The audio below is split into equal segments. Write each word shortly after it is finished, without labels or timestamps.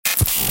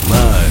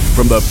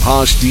from the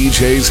POSH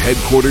DJs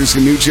headquarters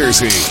in New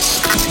Jersey.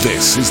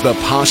 This is the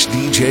POSH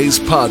DJs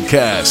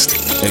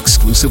podcast,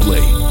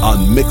 exclusively on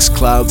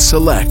Mixcloud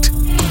Select.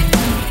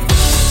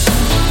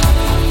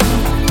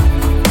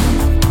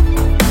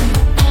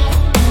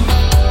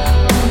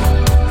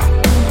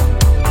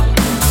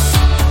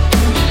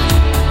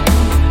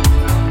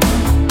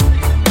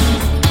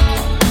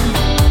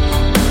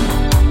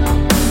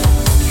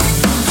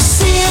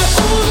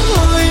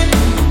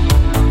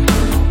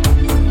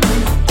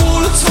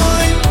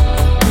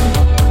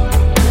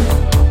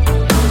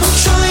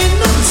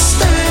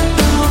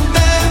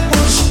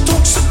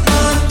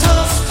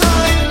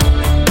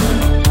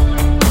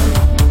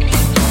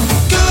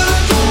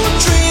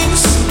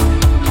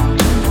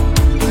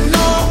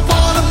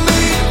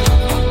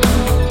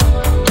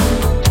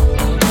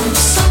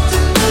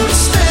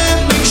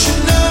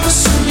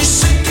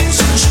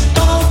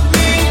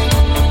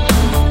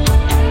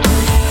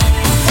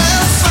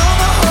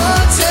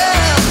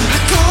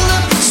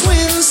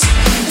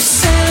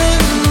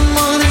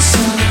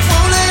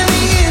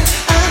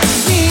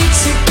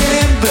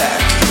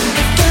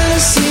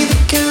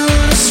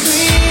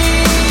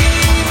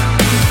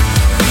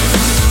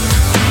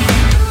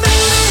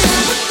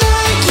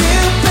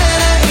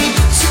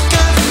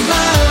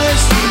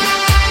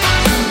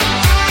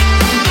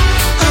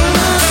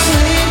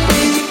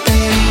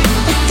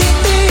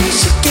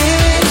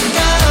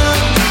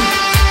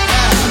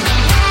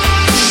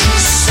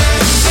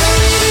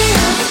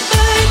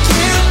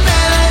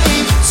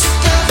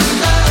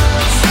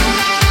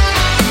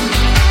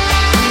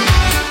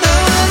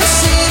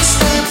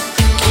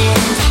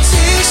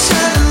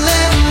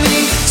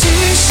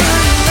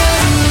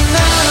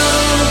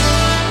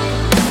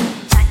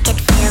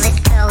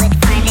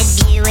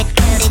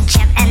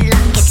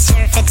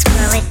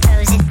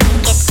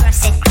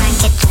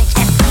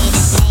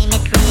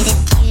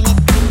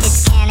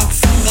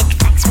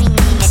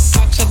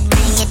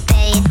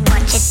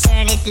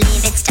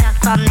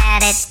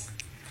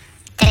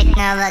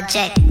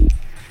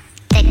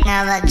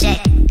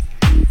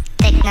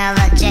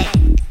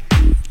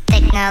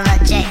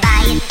 Technology.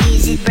 Buy it,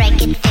 use it,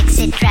 break it, fix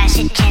it, trash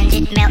it, change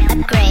it, mail,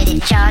 upgrade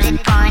it, chart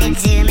it, point it,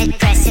 zoom it,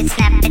 press it,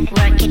 snap it,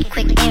 work it,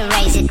 quick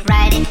erase it,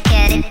 write it,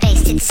 cut it,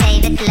 paste it,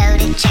 save it,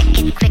 load it, check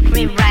it, quick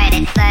rewrite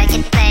it, plug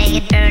it, play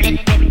it, burn it,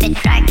 rip it,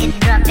 drag it,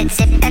 drop it,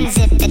 zip and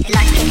zip it,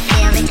 lock it,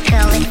 fill it,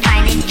 call it,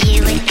 find it,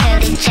 view it,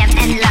 code it, jump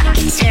and lock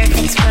it, surf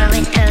it, scroll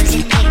it, pose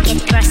it, pick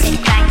it, cross it,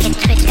 crack it,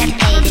 switch,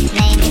 update it,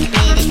 name it,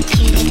 read it,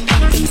 tune it,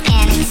 print it,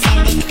 scan it,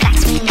 send it,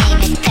 fax,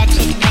 rename it, touch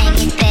it, bring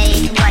it,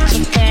 pay it, watch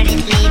it, turn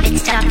it, leave it,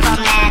 stop,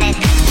 format it.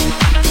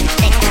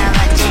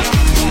 Technology.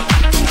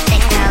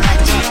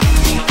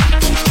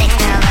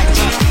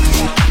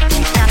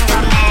 Stop,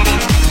 format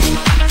it.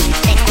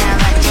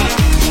 Technology.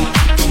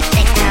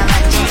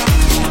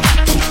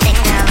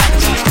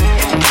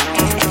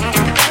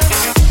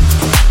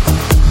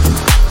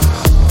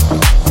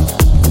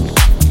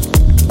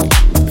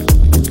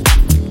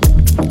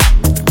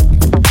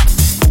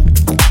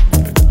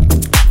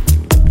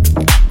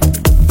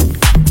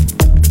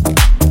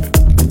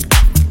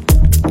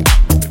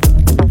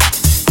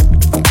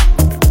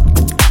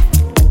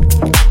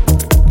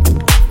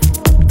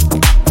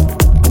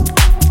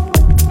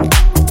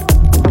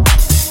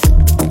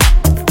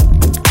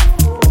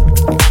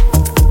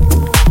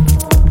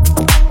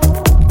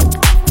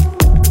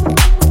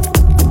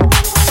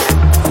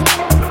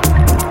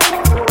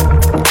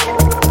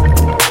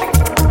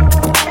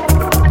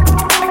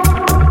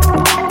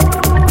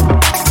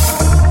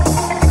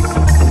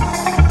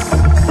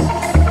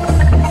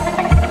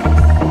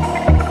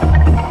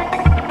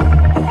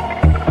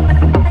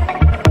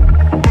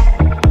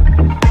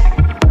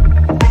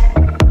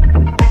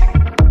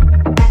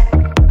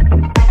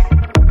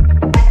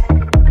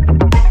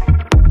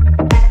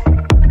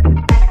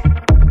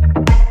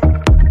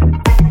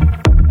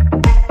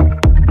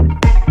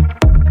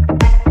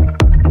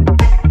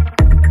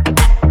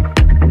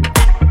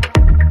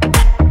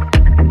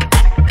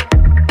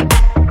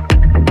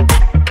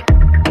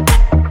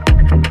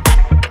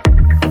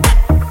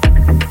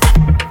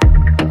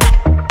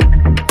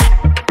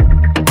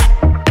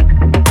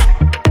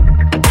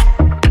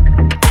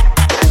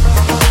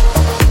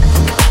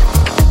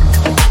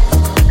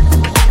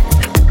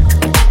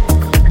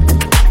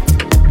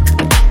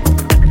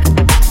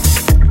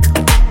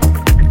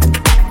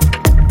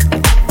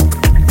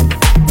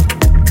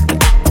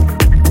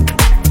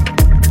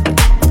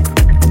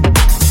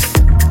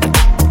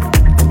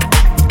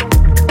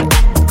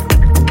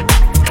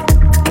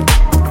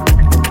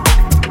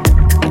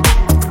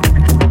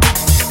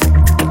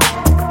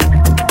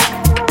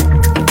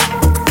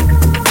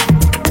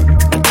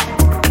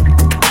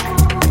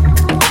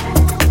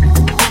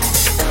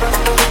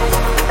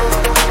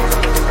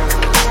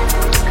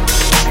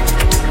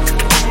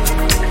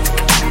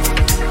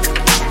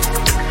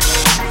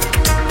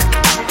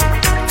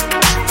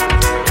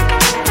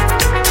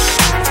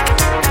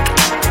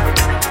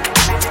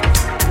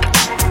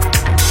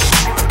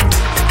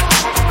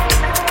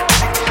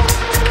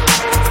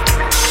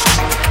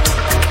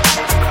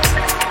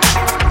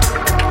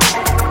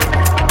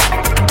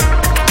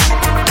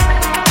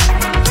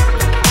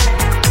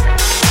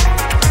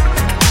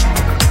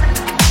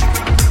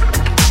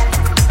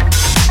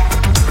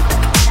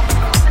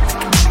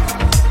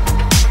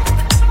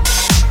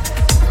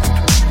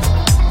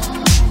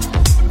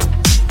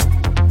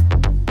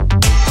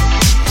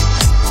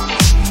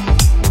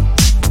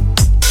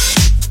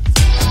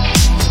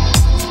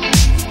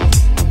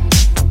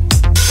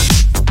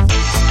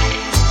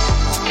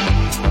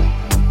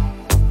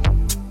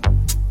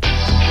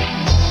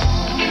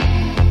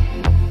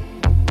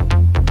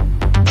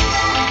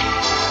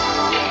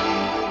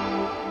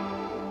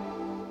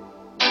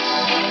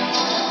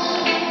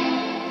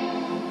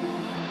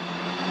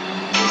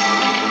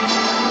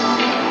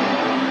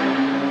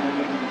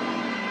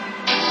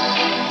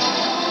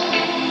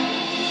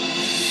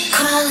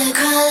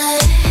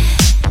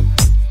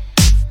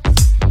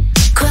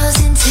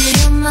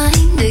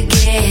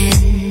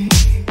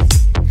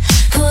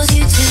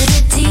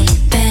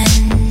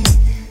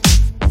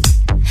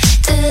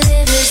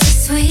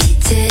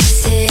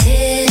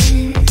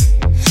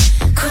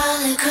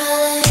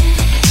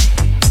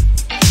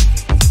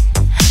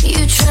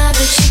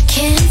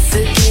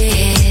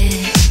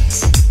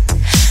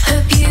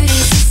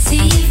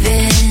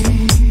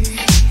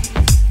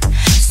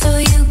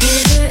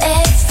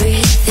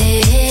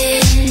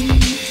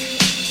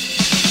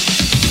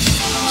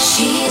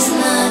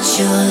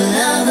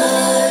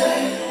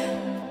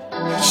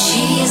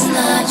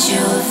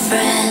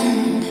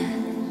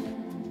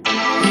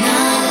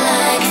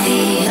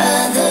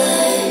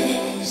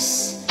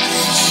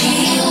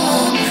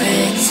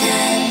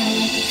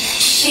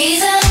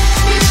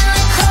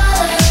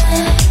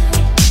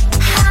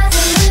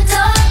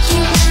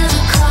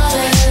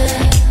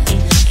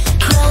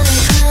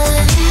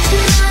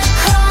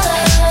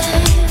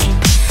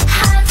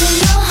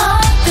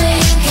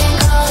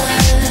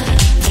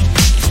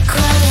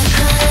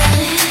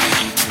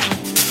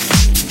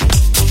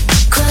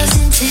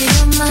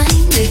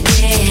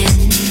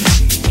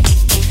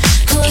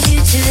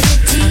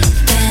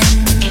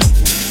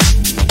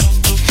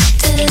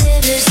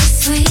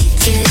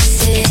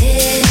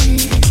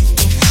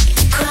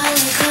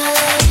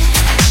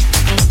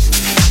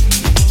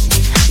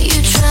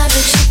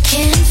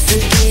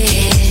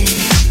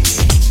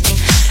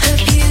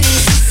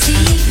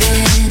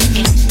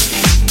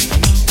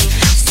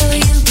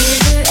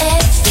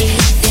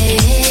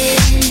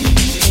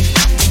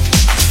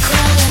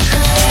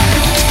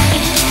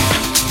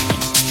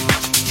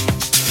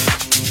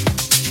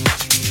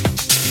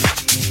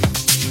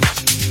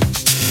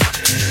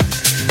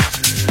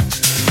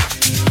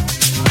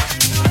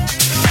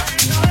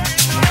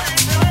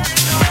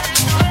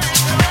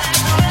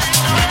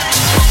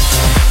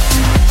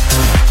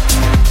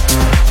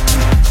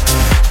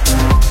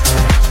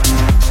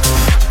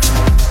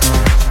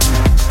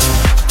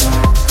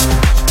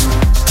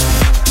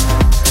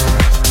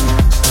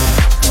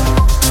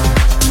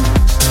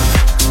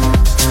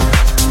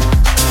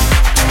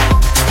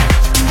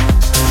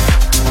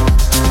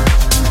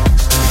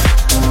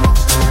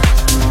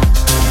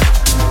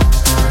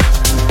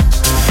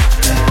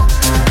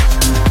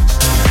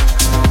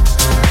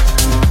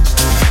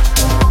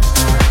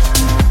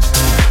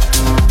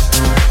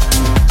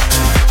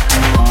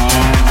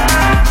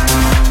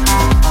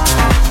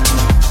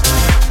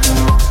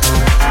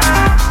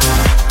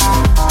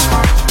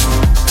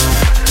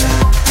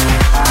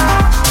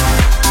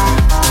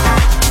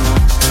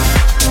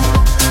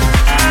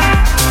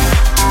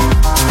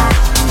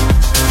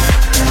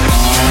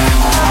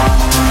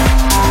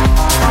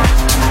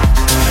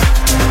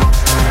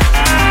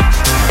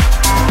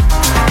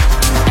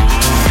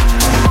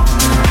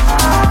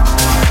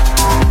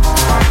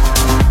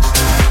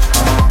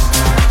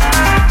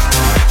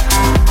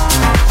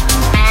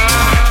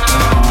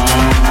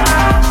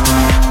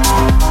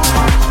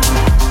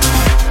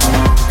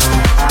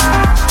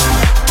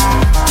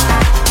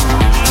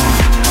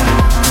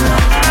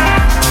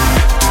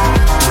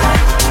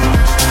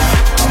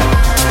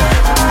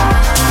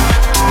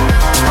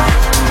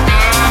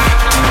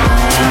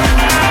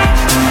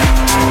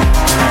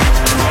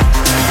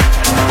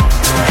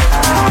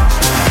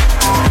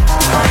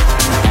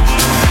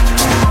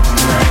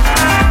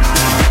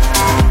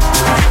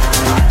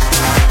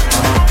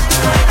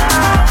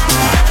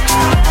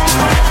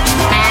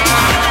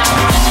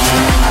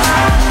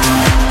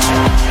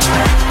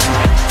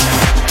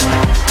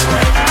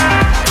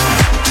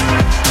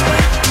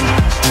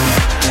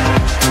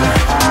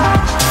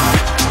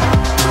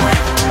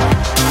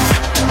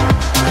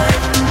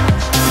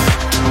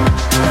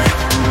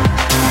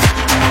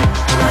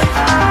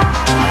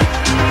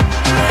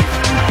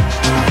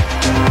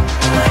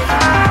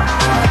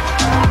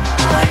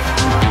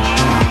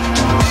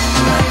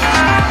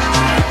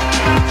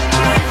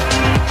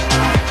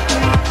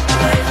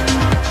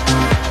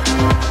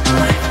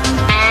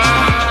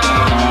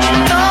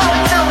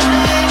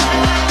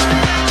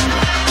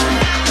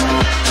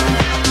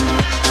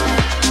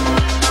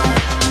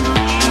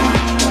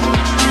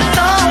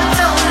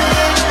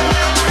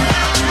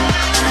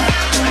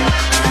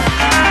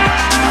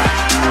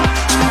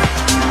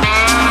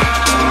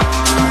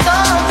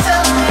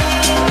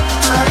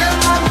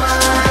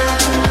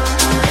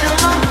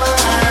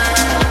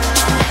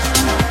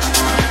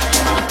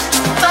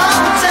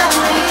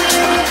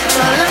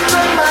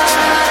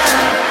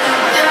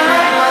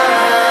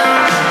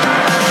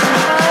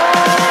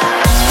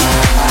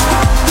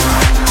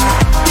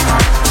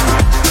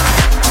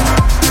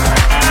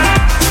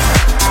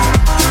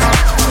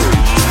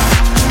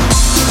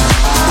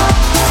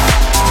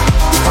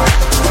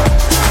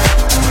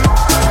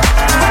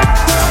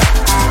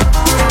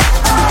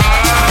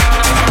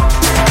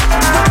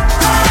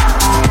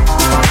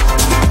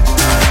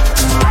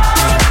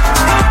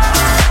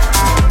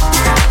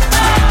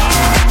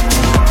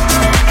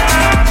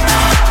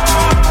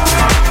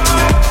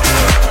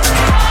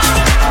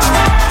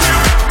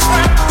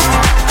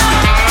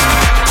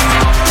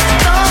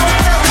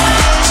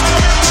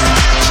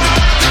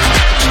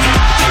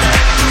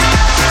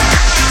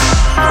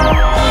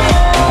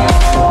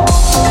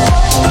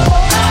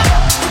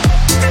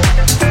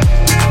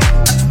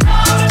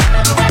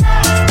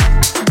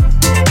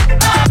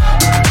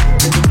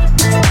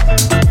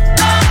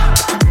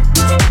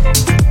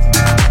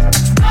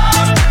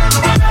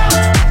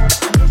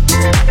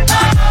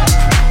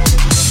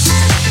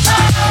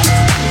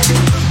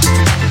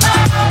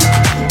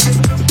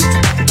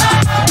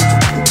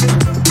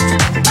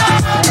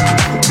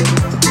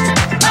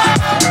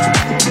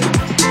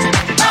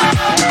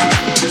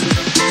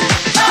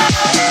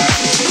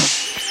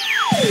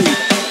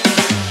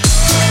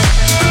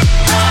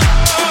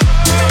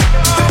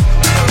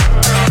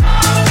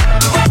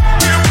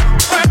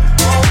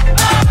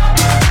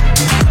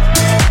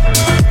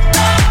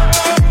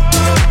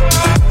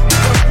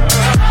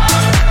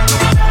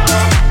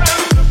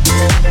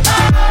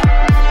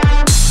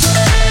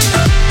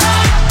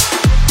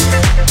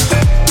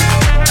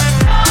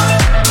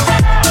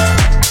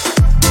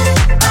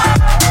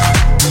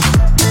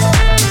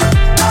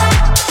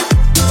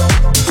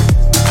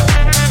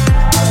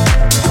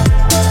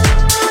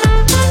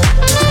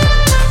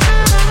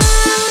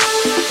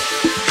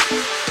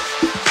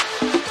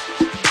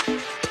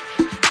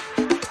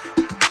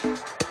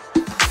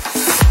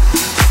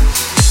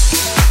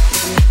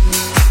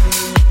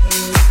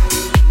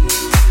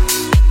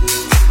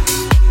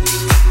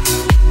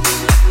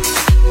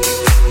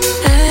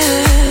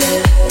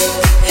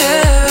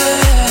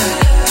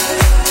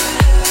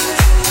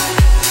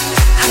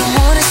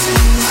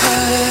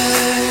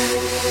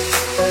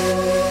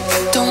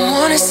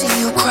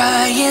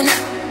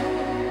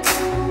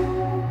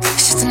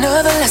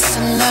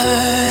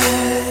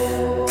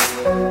 hurt,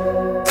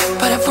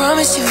 but I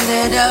promise you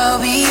that I'll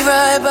be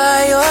right by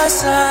your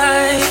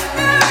side.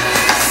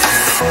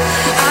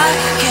 I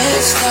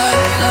can't stop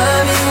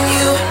loving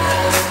you.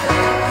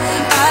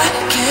 I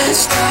can't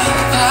stop.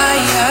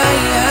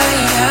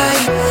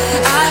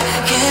 I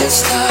can't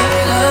stop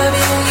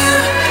loving you.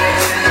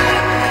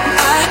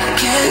 I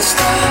can't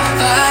stop.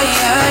 I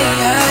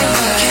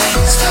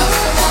can't stop,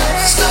 won't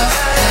stop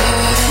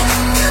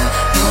loving you.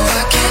 No,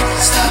 I can't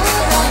stop,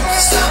 won't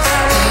stop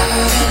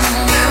loving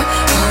you.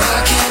 No,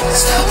 I can't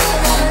stop,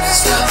 won't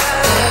stop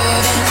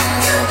loving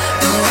you.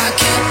 No, I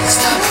can't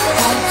stop,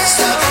 won't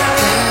stop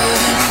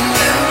loving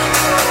you.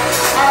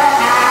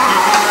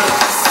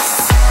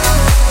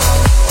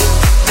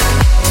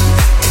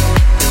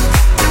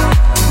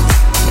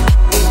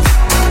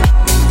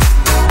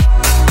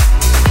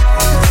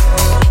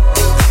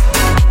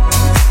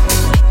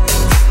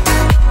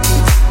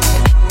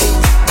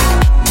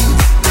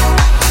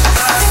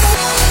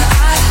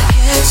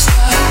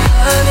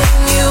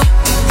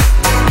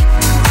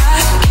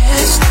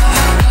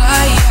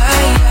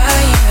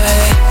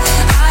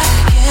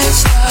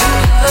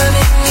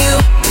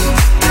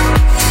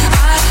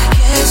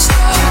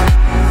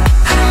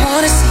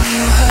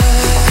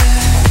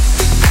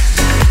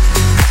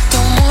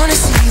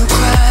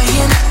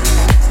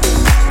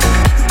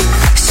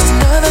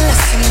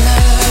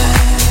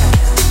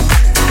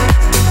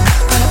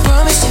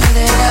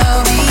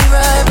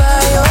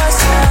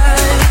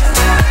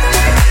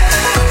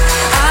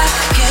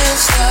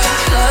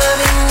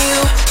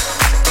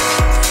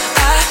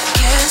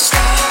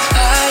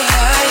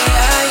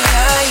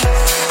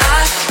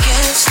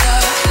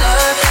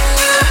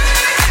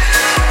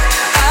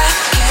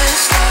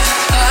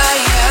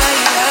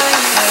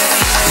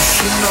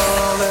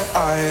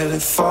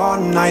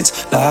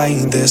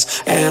 Like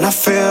this, and I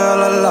feel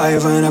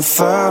alive when I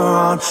fur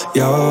on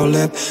your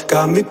lip.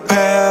 Got me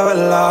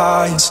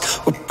paralyzed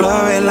with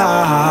blurry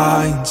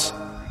lines.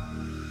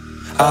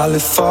 I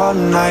live for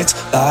nights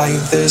like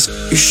this.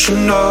 You should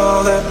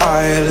know that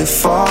I live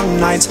for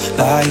nights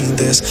like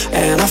this,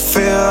 and I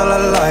feel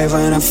alive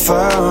when I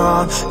fur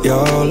on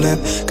your lip.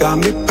 Got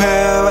me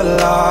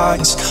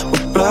paralyzed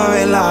with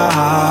blurry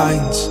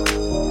lines.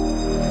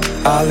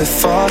 I live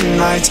for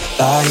nights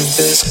like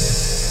this.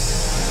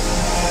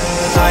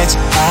 Nights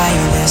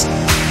like this,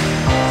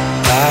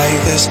 like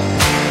this,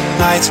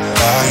 nights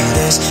like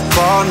this,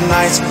 for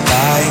nights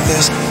like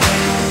this,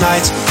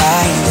 nights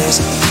like this,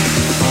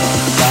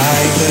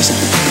 like this,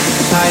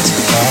 nights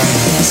like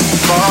this,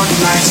 for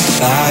nights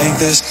like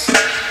this,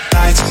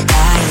 nights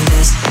like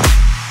this,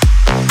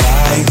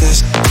 like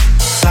this,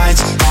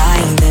 nights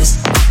like this,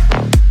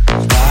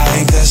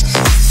 like this,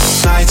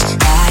 nights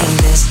like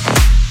this,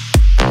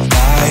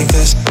 like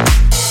this,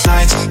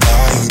 nights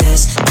like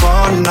this,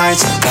 for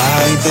nights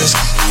like this.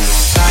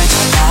 Nights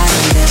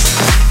like this,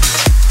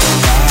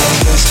 like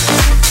this,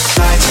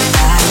 nights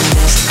like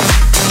this,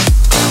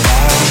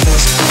 like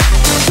this,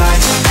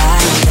 nights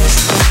like this,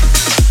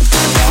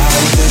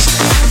 like this,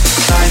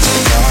 nights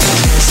like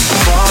this,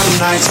 for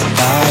nights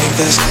like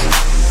this.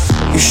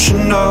 You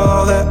should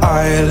know that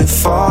I live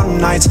for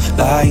nights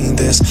like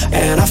this,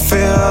 and I feel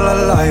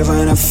alive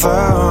when I fur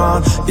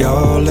on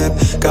your lip.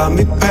 Got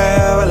me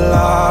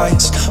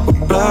paralyzed with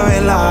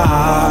blurry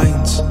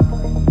lines.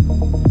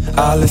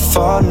 I live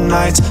for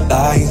nights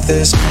like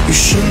this. You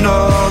should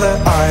know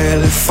that I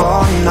live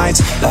for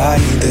nights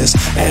like this,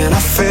 and I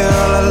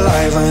feel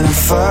alive when I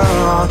fur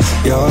on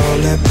your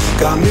lip.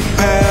 Got me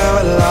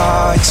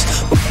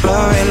paralyzed with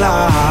blurry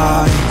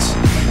lines.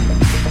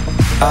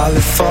 I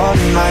live for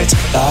nights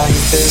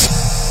like this.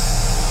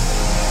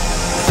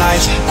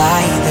 Nights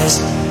like this,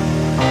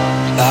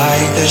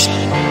 like this,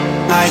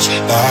 nights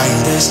like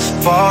this,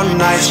 for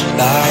nights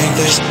like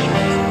this,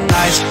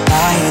 nights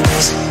like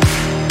this,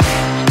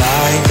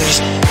 like this,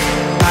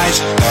 nights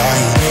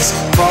like this,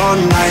 for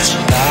nights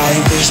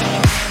like this,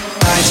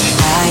 nights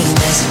like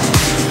this,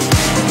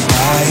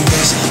 like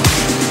this,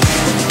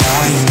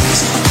 like this,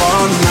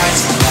 for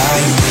nights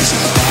like this,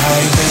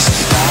 like this,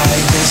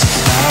 like this,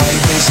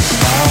 like this,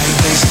 like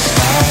this,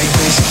 like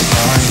this,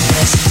 like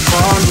this,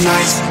 for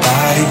nights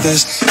like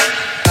this,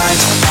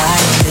 nights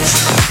like this,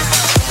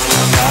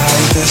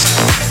 like this,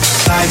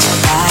 nights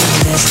like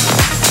this,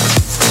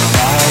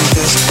 like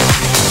this,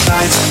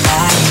 nights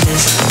like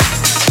this.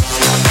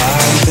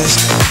 Like this,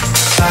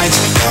 nights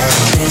like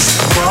this,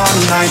 for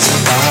nights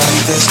like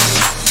this,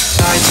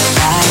 nights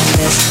like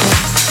this,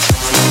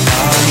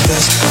 like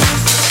this,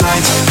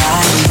 nights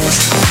like this,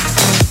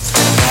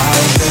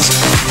 like this,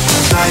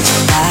 nights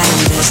like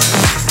this,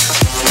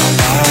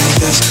 like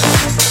this,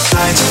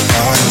 nights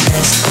like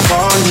this,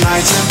 for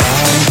nights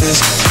like this.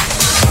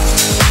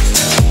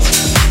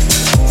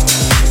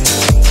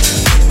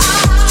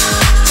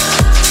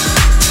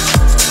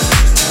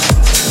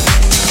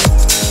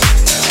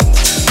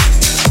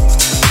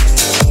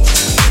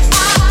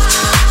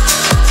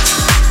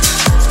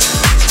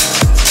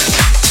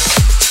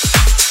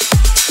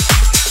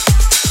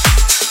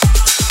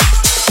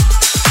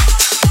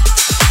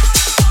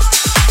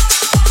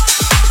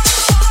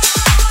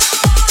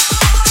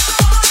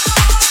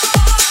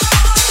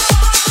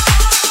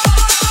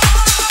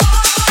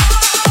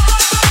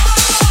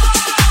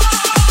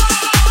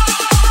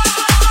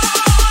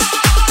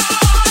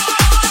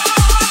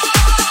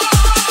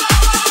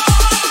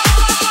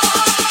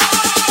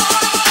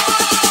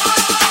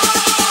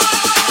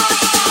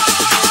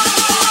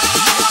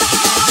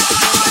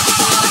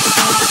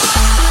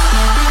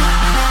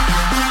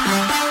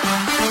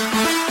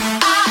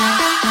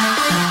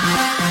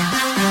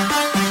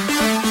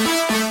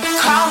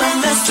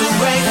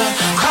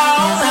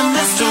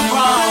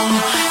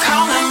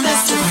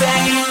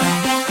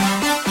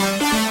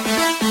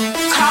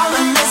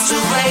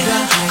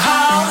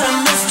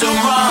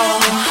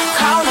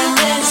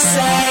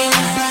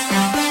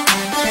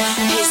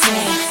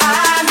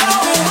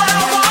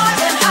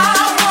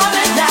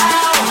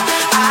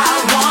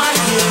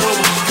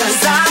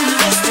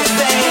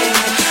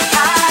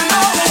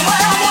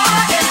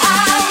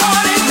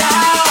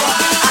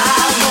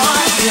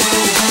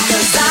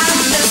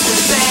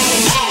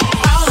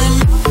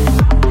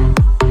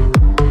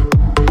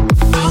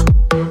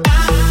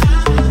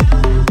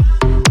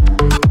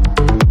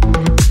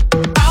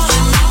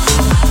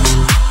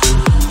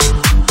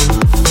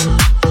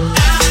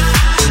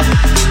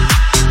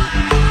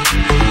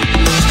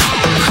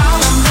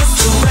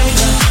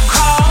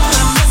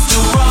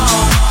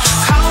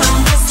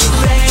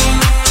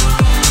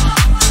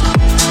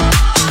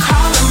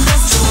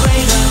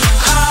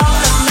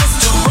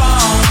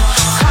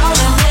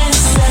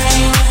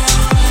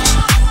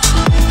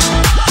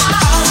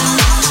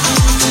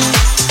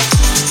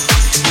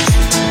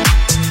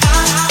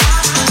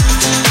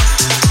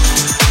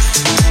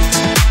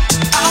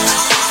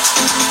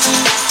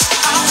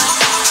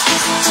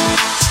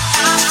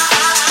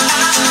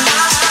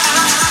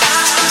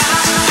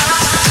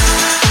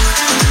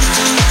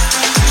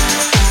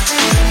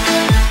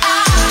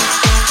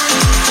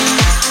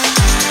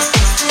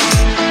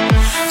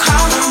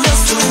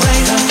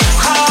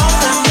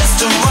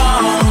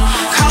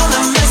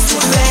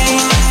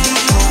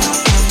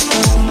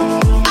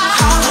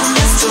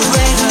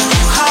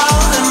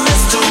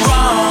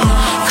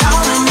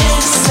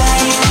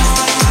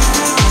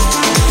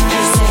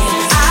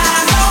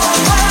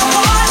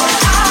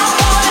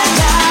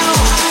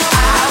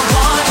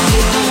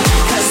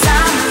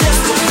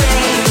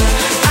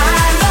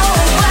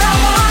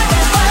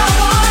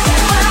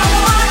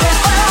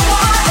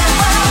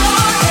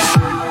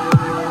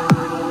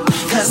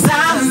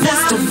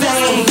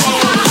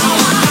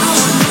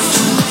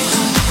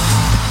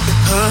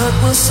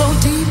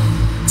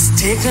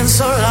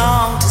 so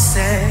long to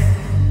say.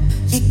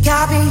 You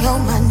got me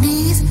on my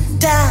knees,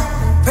 down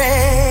and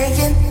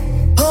praying,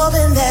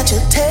 hoping that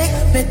you'll take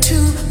me to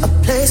a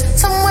place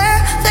somewhere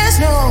there's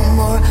no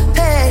more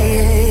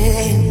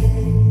pain.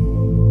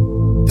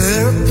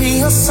 Therapy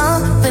or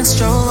something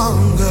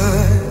stronger,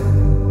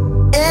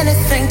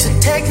 anything to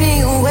take me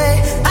away.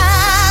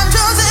 I'm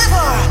chosen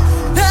for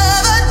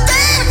another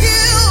day with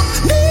you.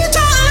 Need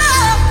your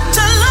love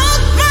to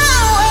look my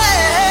way.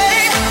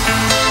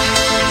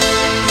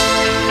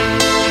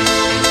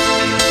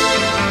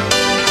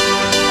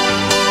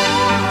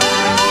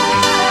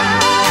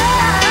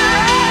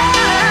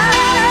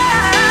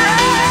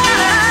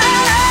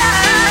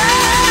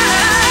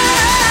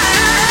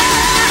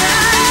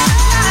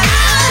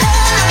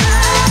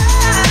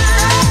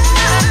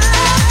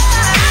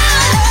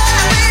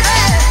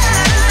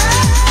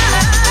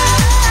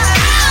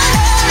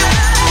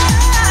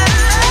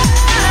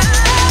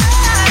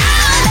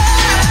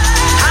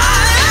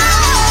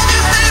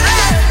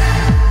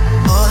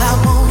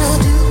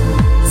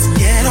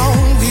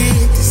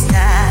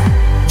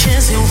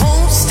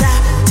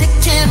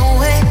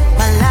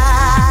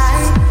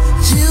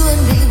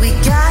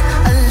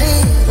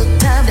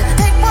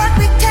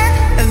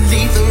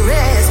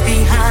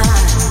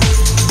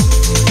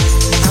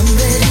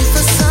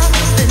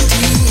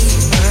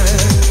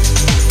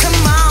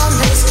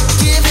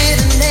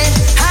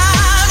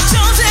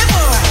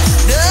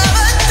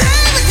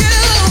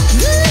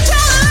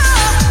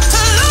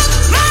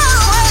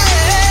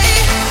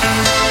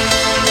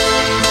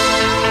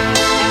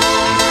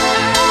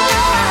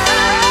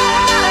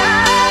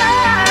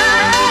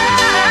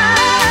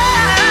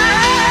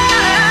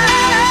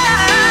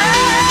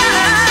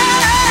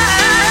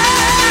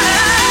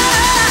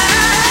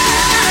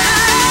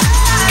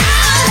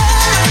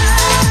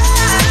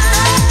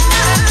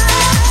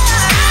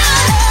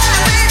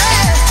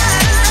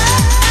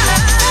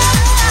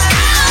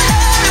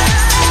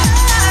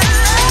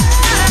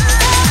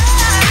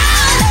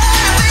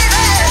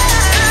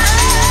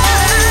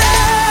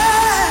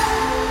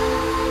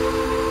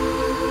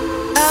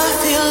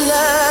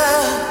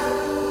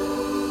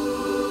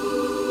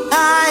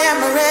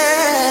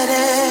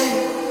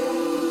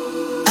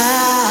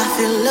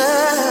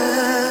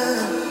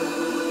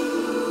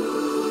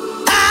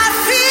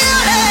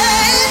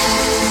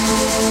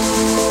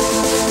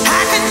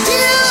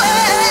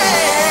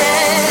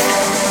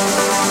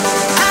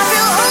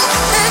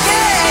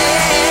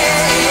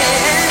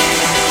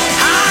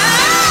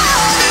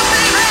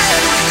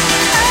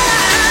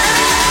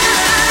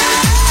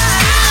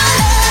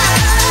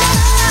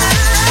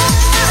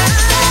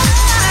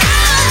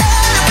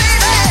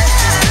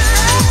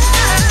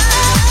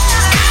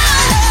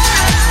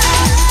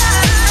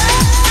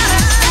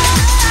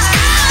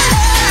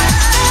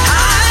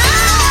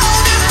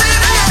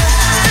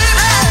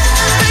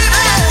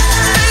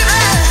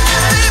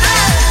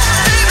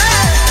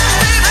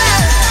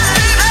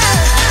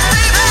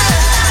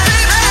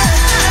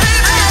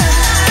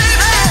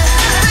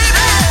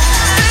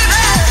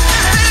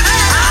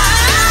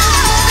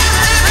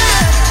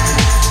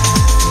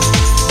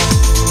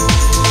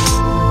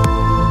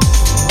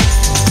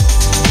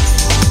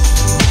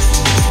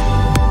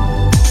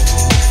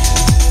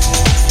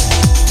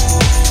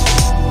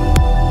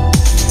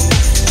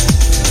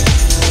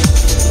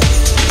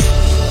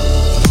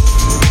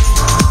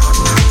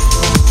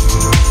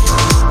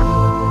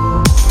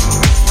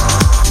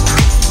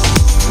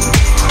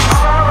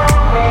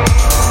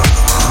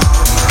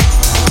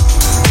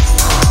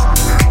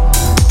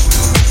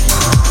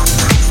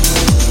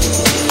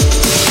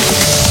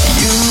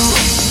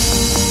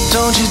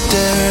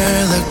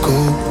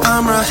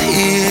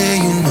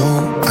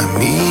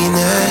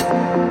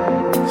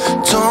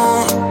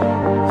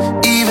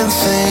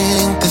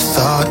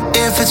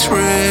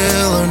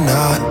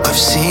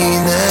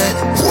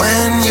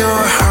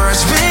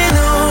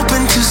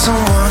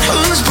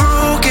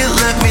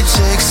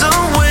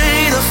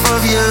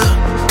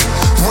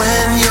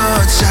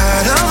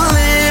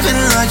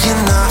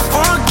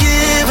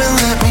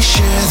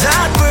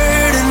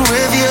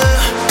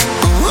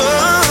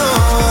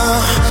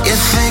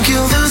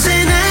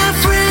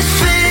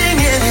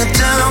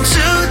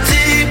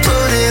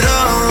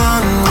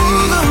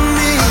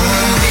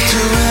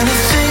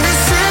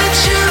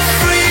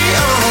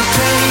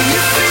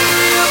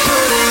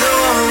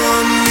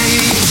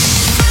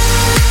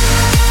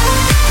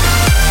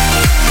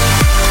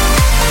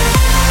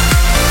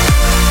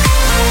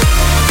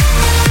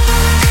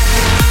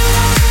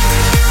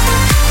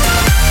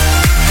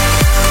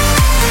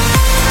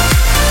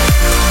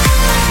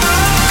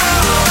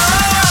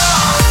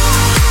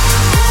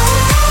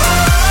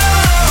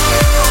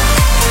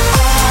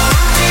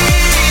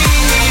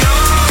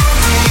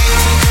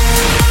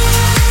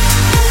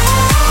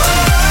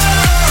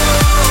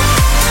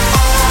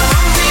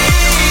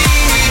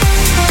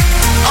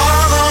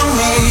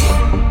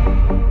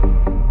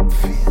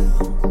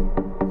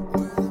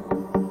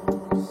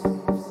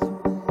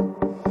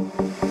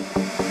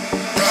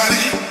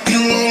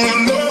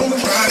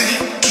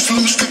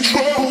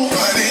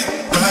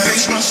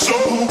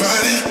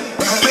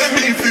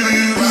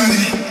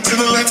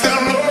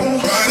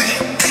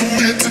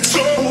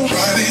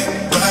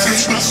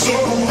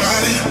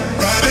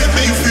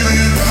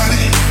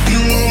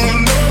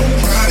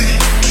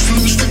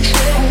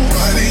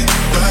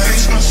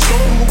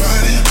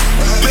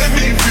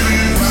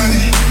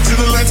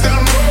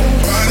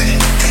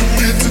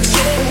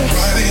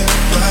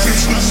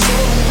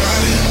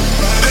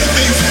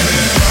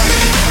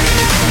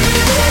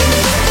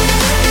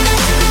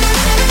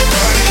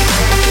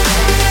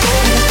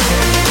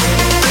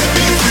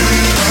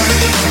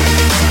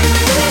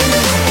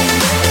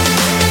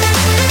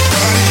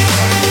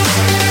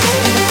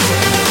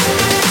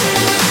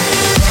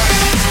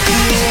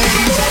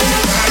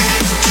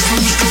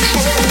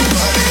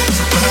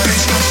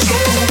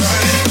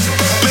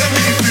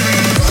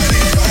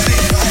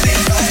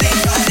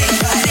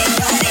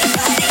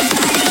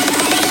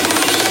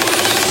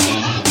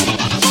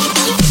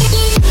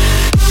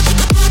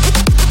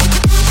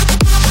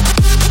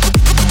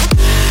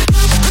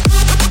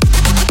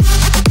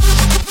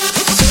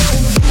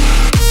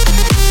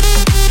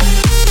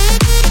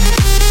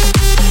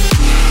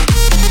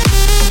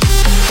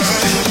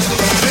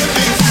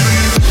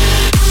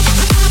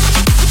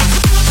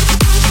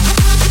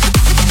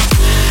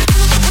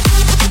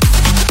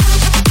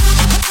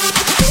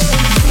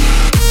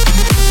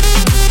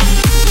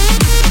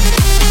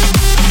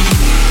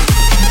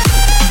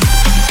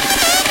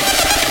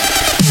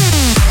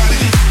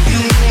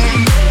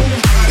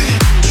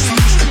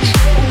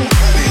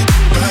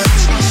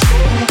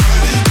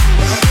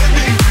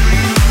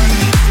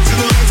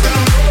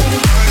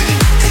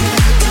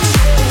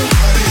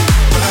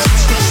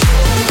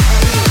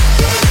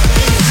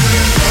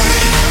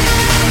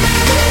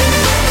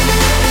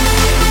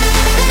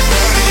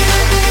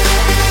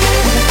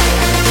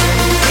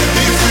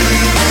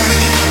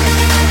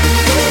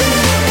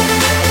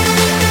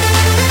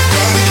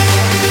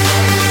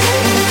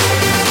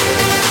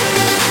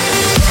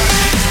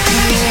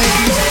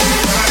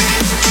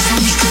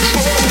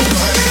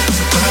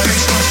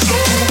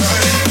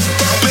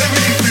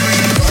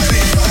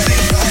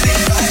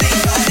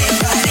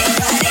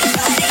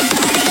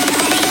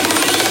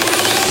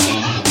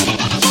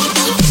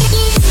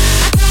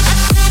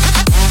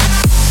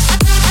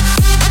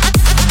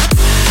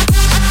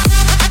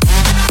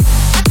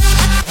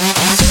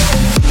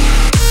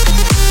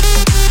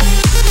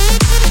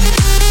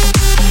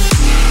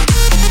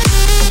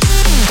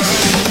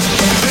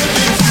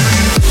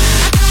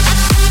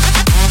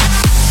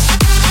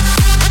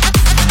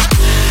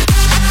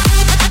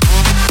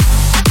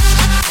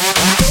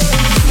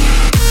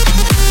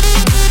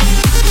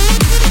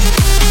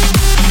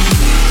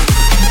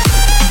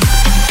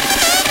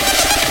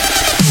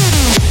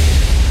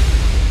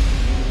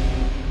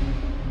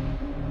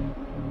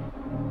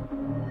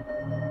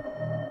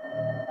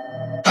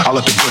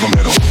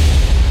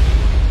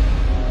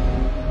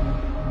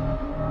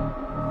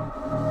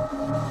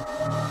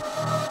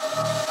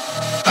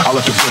 I'll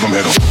let the rhythm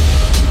hit 'em.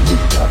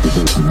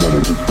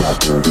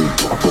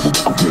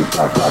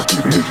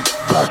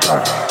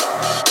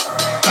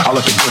 I'll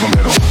let the rhythm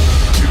hit 'em.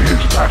 It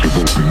hits back, it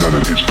won't be none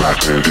of this back.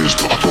 There it is,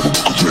 the bubble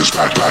book of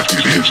back, back.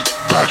 It hits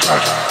back,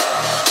 back.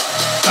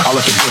 I'll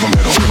let the rhythm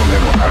hit 'em, rhythm hit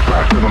 'em, back,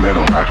 back. Rhythm hit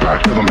 'em, back,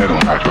 back. Rhythm hit 'em,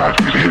 back, back.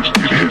 It hits,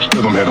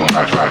 rhythm hit 'em,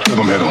 back, back.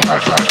 Rhythm hit 'em,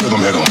 back, back.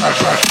 Rhythm hit 'em, back,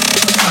 back.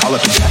 I'll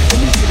let the back,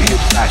 when you get it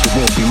hits back, it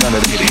won't be none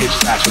of it. It hits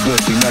back, it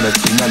won't be none of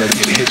it. None of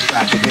it. It hits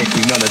back, it won't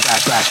be none of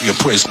that. Back, be a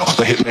prisoner.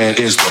 The hitman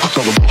is the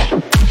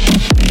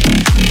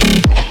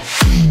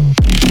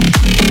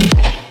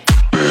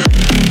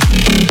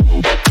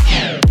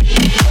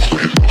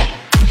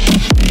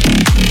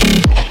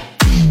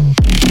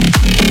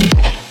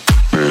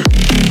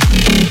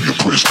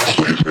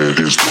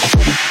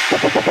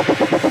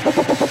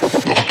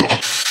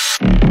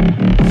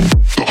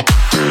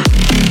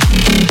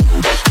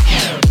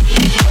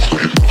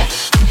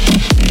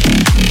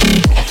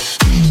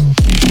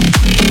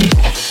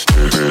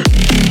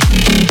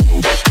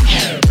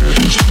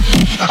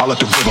I'll let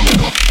the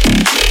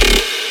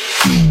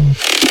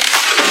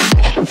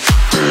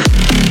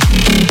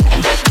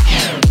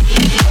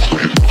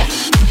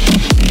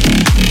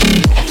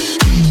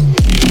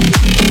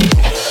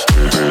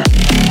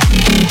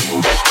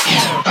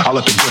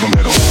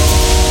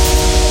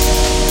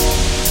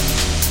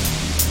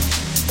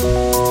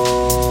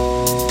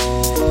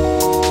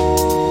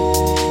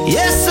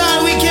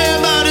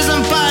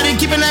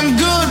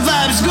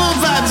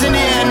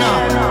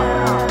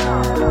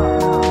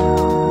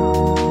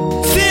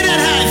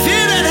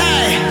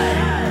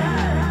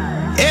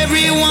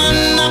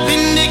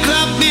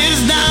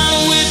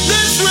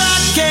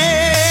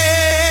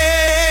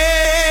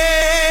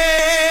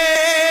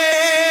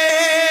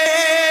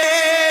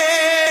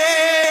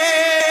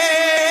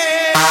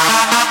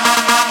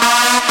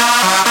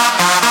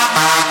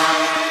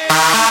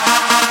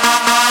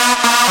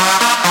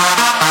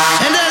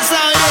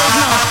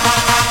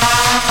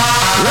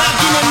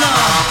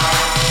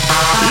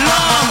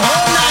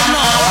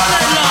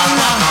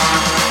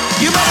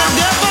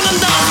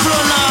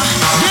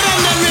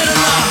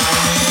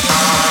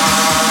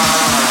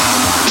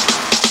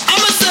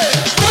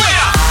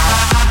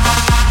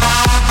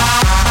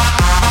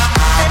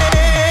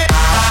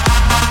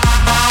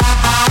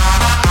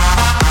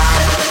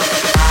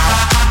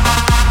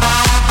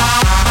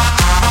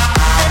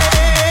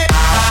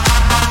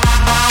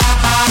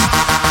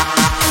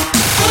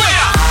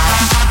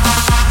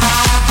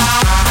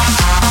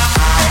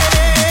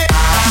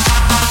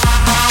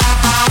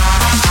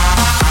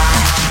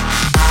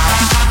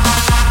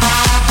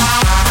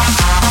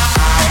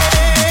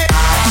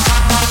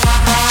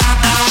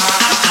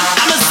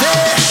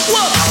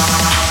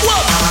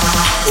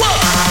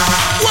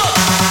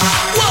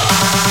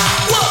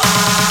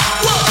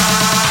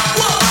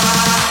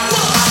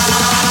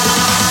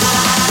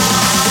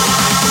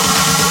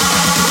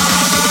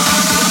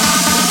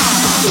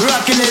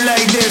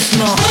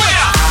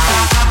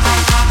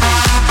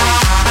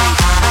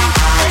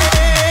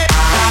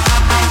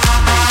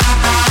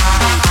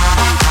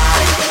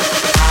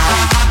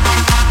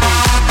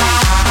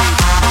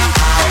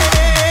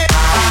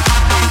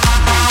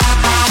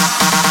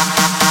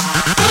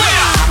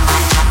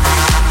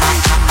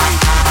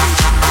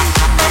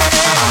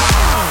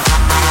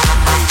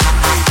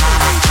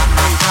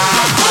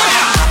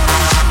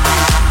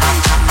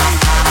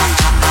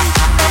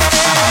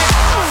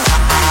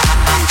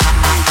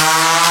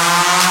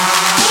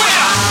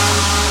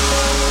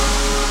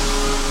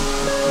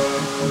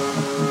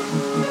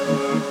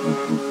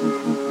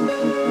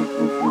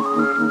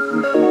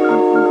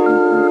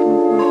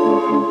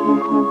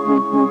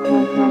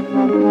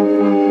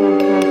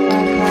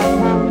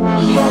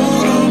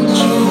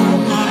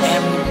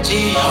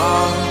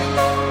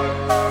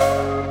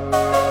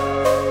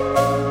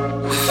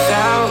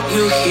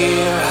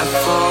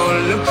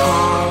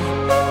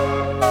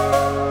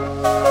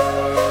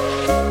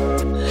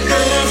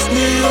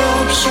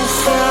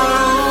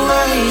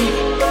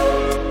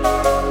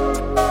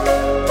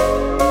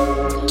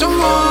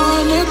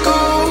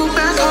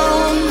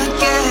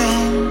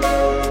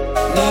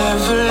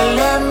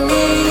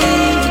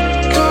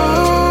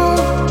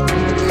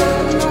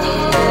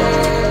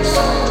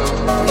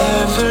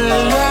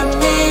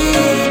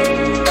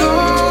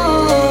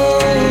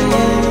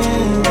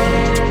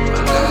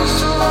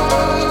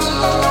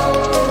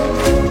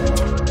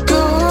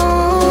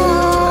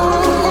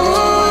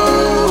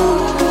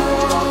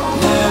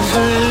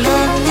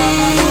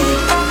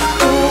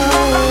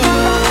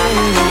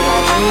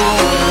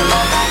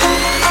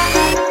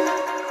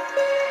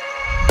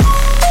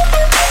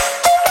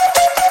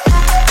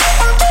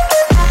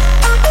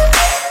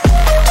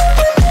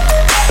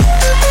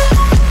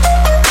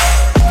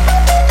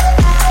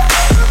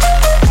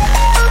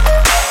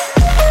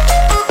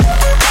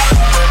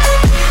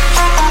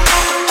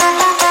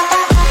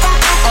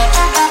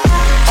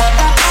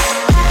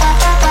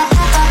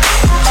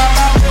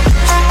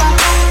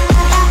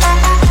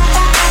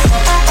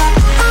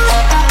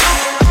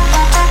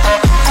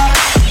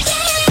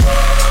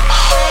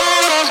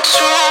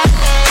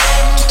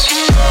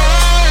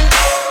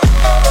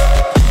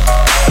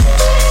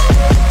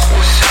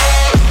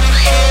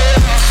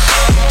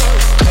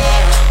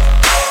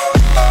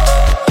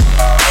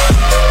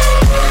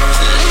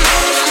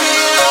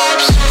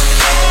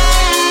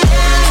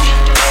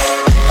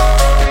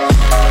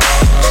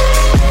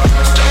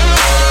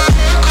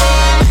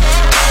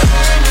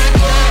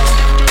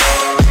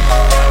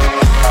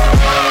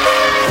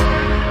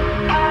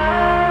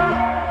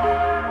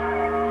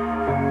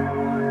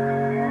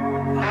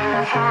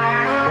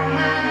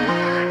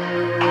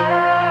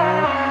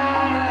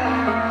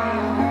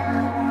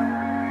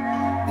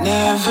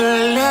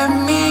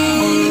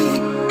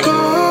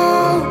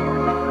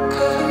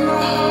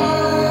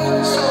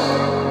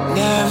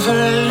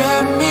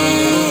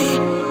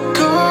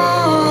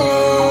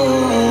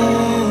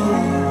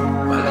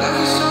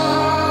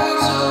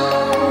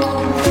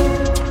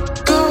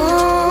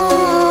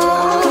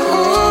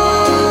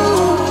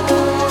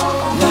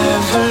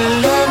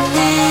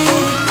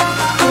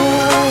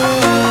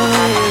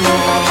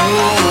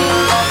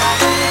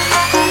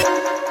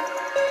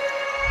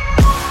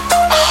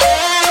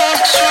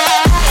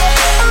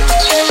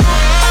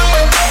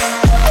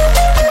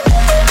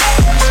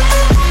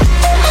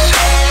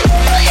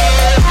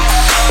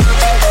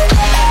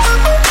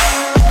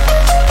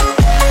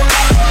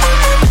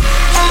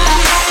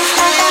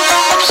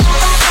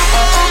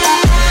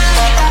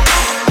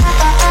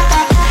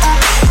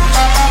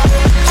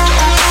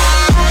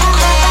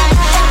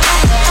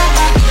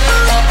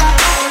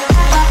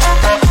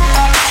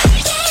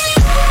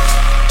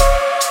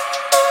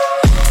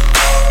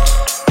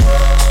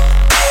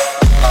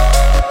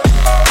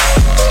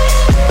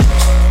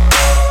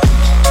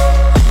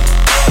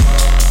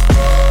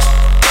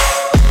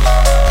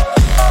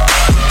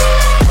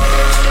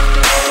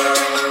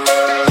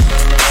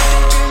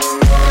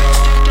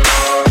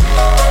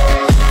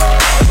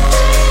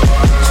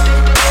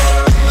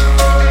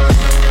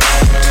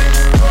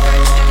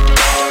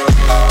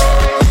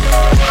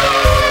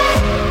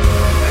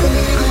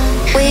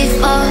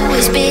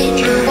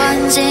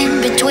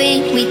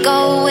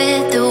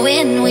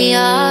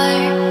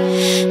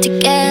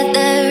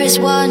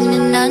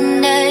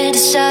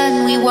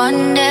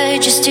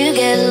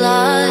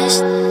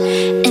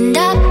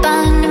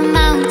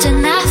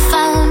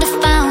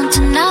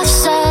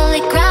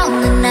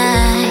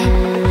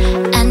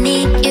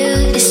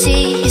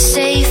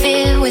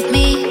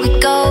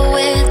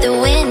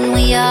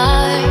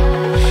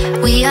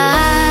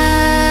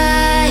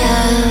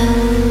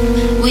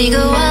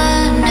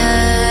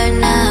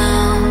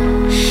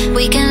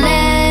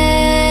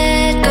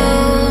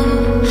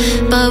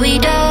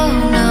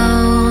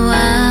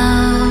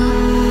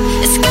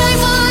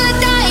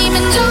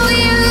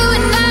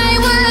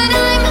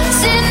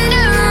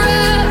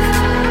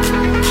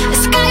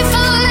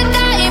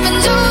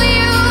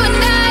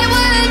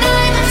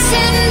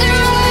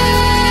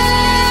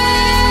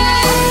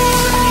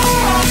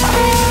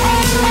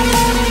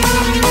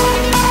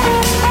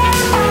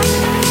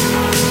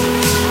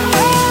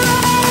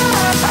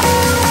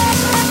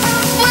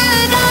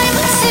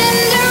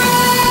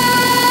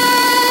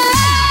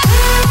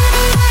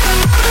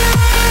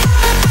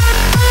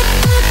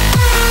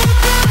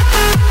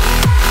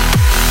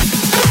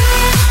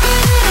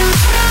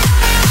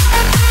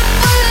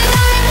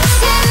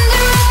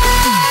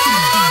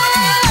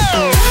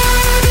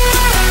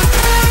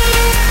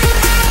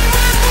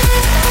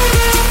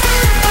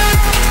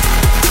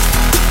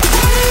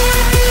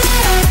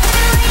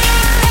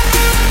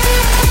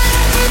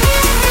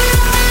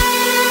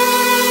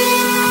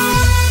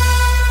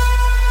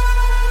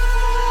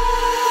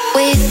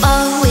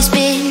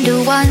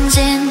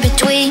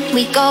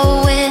we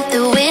go with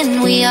the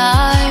wind. We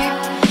are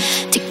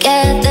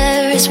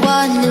together as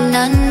one, and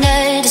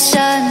under the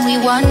sun we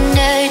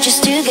wander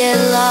just to get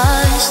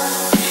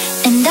lost.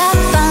 And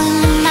up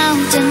on the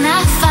mountain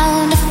I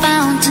found a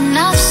fountain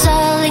of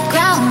solid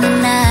ground,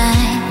 and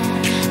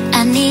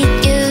I need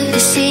you to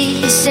see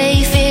you're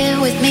safe here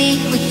with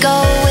me. We go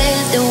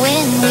with the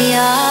wind.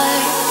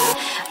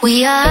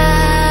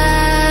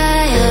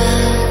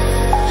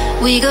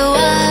 We go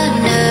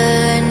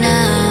under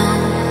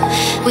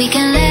now. We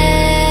can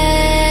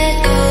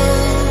let go,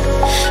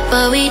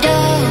 but we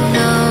don't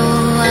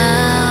know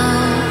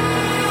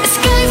how. A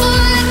sky full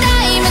of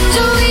diamonds,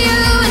 oh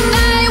you and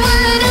I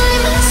were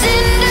diamonds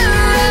in the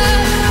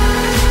rough.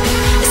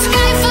 A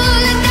sky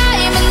full of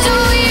diamonds,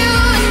 oh you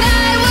and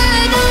I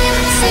were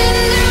diamonds in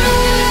the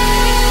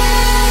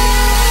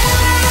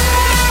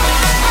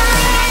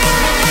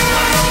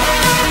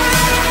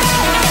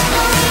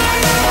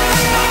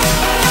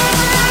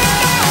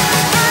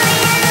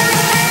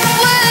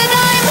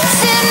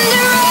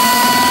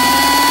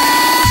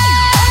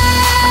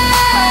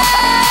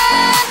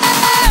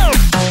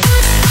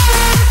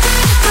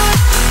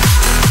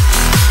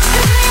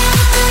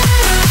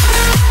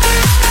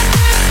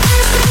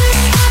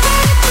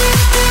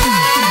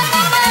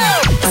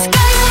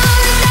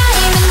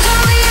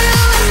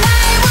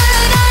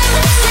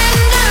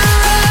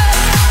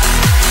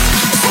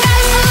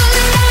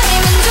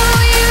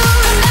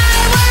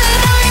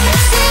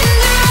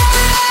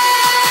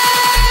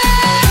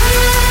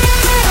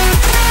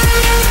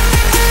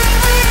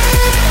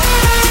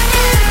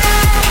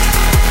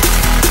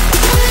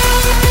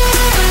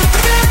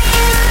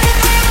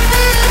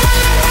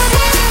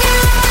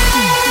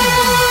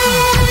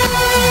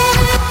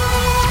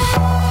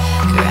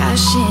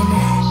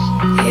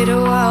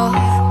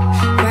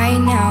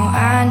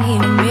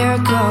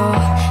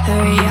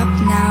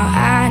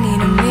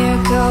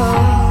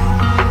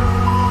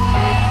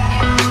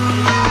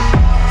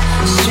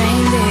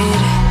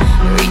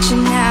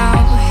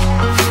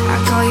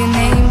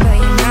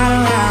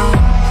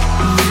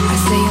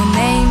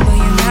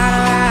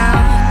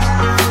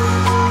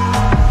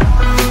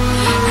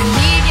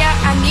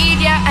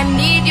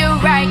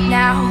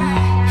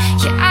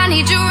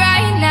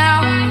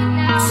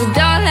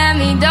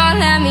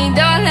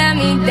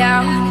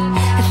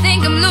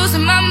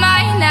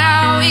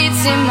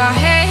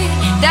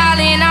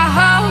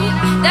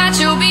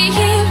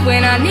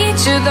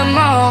to the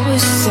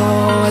most, so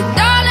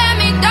don't let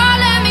me down. Don't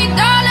let me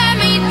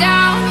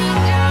down.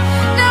 Yeah,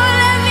 don't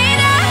let me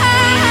down.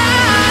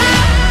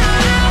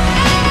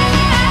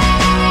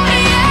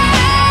 Yeah,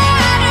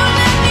 don't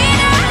let me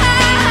down.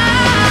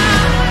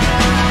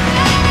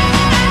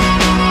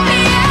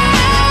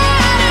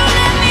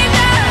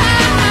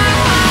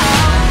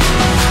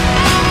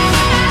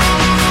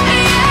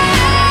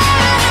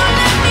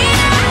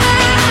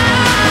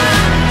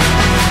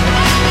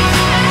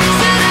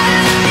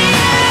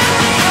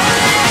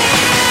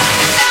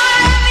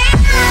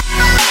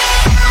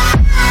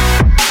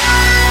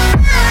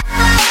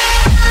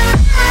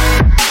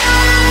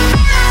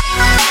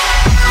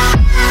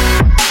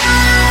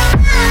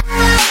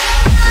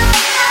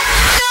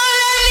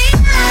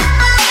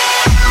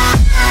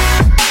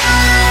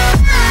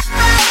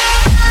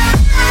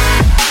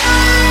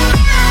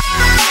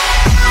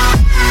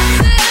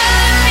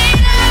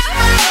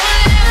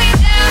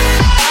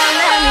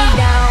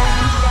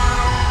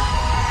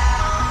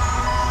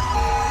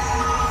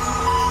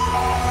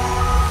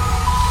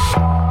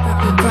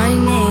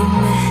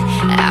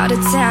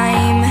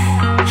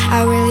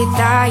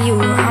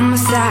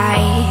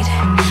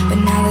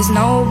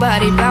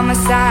 Nobody by my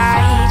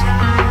side.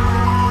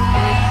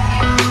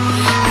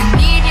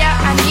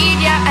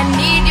 I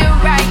need you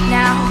right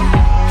now.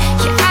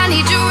 Yeah, I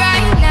need you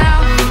right now.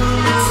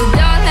 So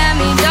don't let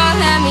me down.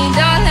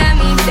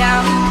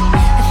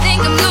 I think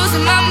I'm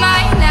losing my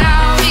mind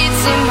now.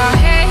 It's in my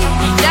head,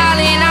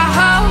 darling, I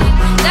hope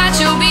that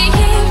you'll be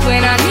here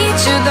when I need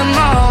you the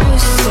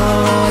most. So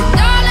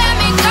don't let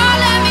me down. Don't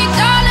let me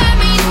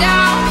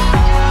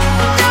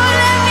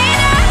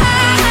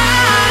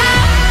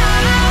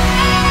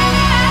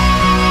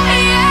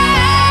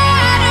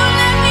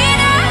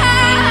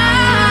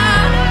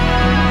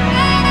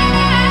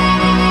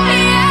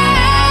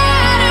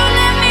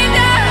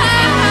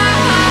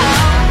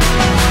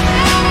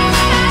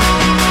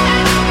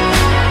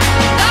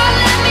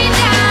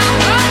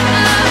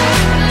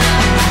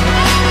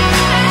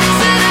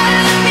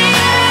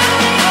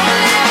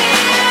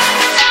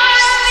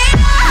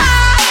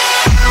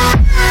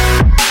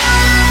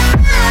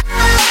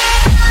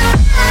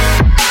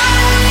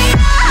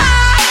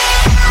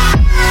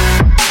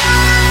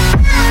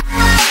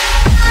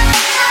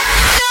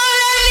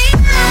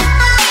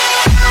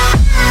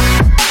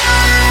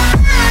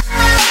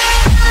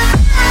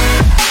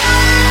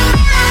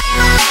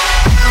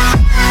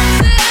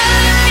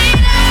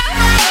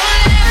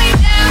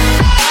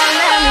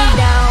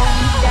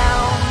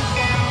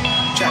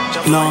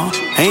No,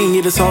 I ain't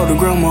get to talk to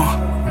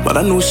grandma, but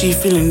I know she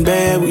feeling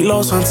bad. We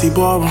lost Auntie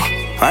Barbara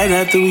right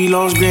after we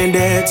lost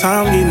granddad.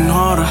 Time getting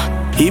harder.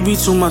 He be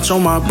too much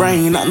on my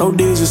brain, I know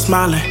Diz is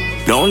smiling.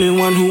 The only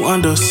one who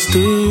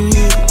understood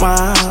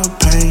my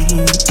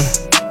pain.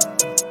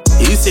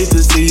 It's safe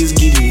to say it's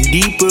getting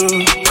deeper.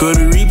 Cause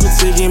the Reaper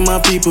taking my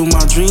people.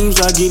 My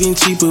dreams are getting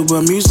cheaper,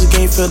 but music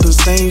ain't felt the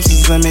same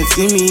since I met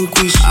Timmy and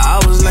Quisha.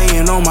 I was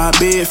laying on my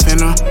bed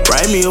finna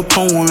write me a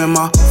poem, and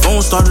my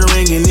phone started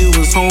ringing, it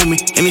was homie.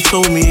 And it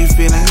told me if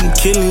it ain't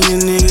killing you,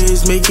 nigga,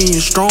 it's making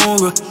you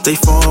stronger. Stay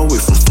far away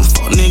from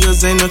fuck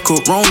niggas and the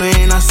corona.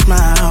 And I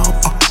smile,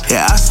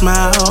 yeah I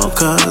smile,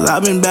 cause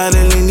I've been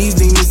battling these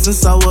demons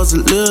since I was a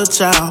little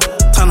child.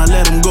 Time to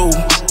let them go.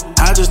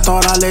 I just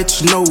thought I'd let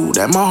you know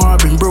that my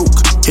heart been broke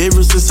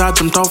ever since I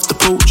jumped off the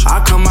porch. I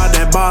come out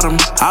that bottom,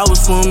 I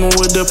was swimming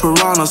with the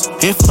piranhas.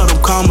 And for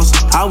them commas,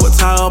 I would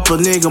tie up a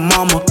nigga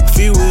mama.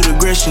 Filled with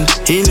aggression,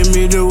 in the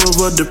middle of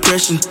a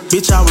depression.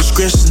 Bitch, I was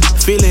stressing,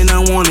 feeling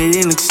unwanted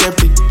and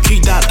accepted.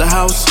 Kicked out the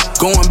house,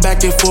 going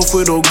back and forth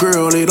with old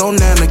girl. Laid on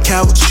down the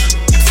couch,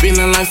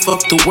 feeling like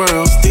fuck the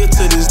world. Still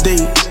to this day,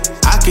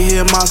 I can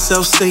hear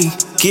myself say,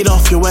 get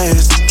off your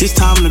ass, it's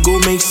time to go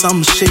make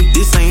something shake.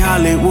 This ain't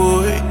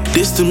Hollywood,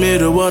 this the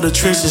middle of the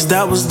trenches.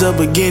 That was the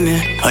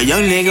beginning, a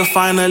young nigga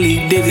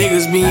finally did.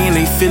 Niggas be in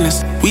they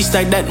feelings, we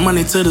stack that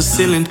money to the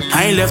ceiling.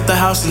 I ain't left the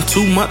house in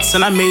 2 months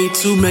and I made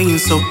 2 million.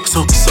 So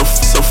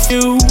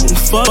you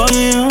fuck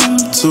him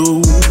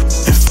too,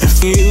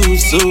 if you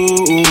too.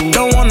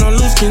 Don't wanna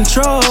lose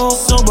control,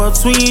 so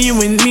between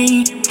you and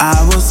me,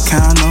 I was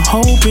kinda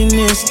hoping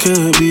this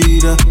could be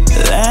the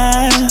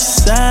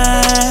last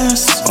sad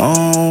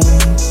song.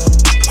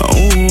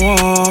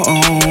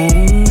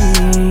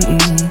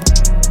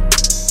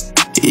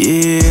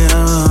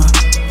 Yeah,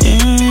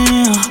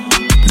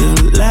 the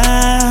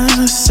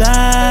last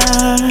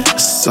sad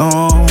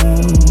song.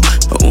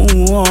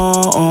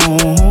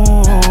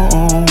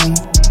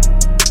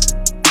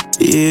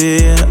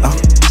 Yeah,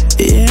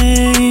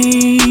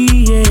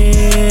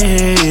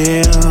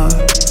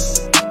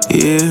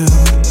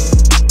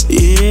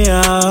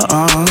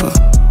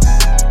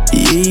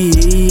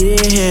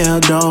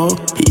 dog.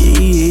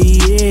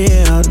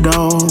 Yeah,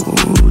 dog.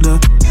 The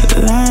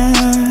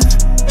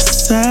last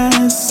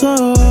sad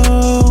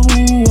song.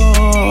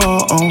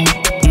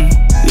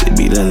 It'd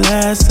be the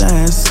last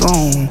sad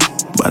song,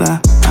 but I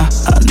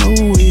know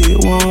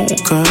it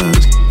won't,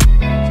 cause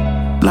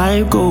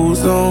life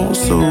goes on,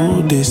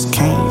 so this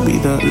can't be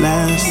the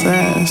last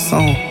sad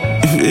song.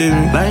 You feel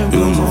me? Life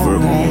goes on, my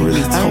verb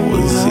really told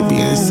us it be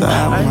inside.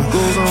 I'ma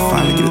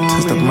finally get a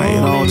test of my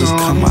head, all just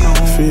come out.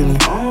 You feel me?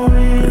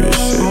 Real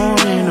shit.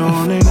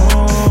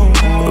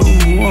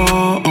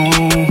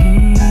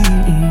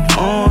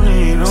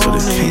 So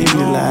this can't be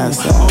the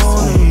last sad song.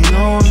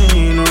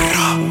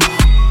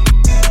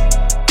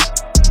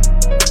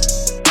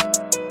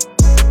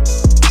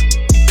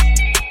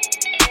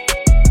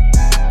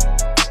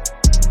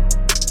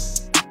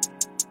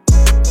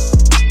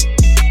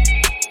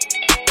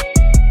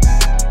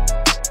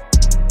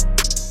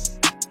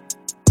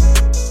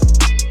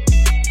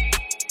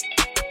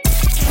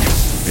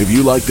 If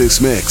you like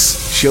this mix,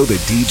 show the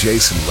DJ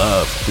some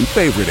love and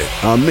favorite it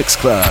on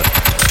Mixcloud.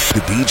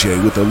 The DJ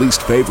with the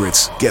least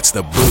favorites gets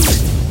the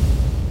boot.